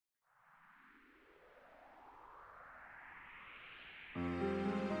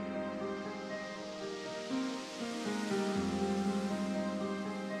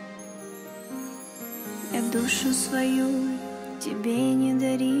Душу свою тебе не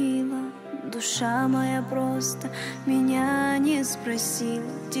дарила, душа моя просто меня не спросила,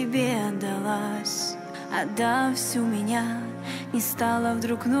 тебе отдалась. Отдав всю меня, не стало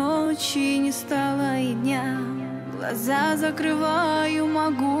вдруг ночи, не стало и дня. Глаза закрываю,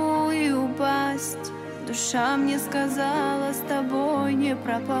 могу и упасть. Душа мне сказала, с тобой не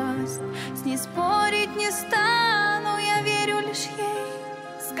пропасть. С ней спорить не стану, я верю лишь ей.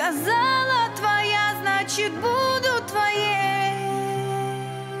 Сказала твоя, значит, буду твоей.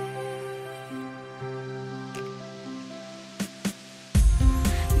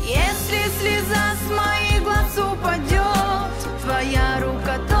 Если слеза с моих глаз упадет, твоя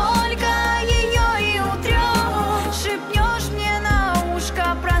рука только ее и утрет. Шепнешь мне на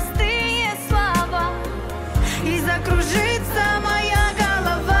ушко простые слова, и закружится моя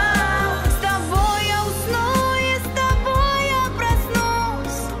голова. С тобой я усну, и с тобой я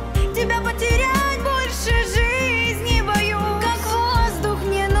проснусь. Тебя потерять больше жизни боюсь. Как воздух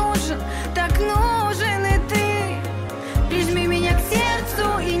мне нужен, так нужен и ты. Прижми меня к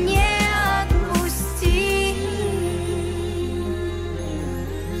сердцу и не отпусти.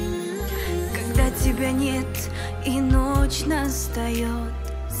 Когда тебя нет и ночь настает,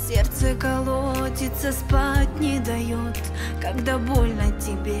 сердце колотится, спать не дает. Когда больно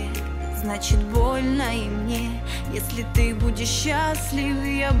тебе, значит больно и мне. Если ты будешь счастлив,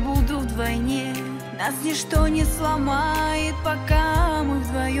 я буду вдвойне. Нас ничто не сломает, пока мы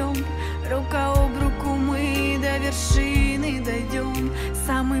вдвоем. Рука об руку мы до вершины дойдем.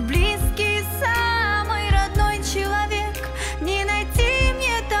 Самый близкий, самый родной человек. Не найти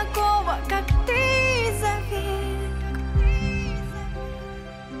мне такого, как ты, за век.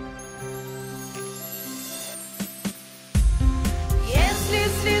 Если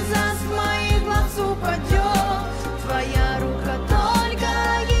слеза с моих глаз упадет,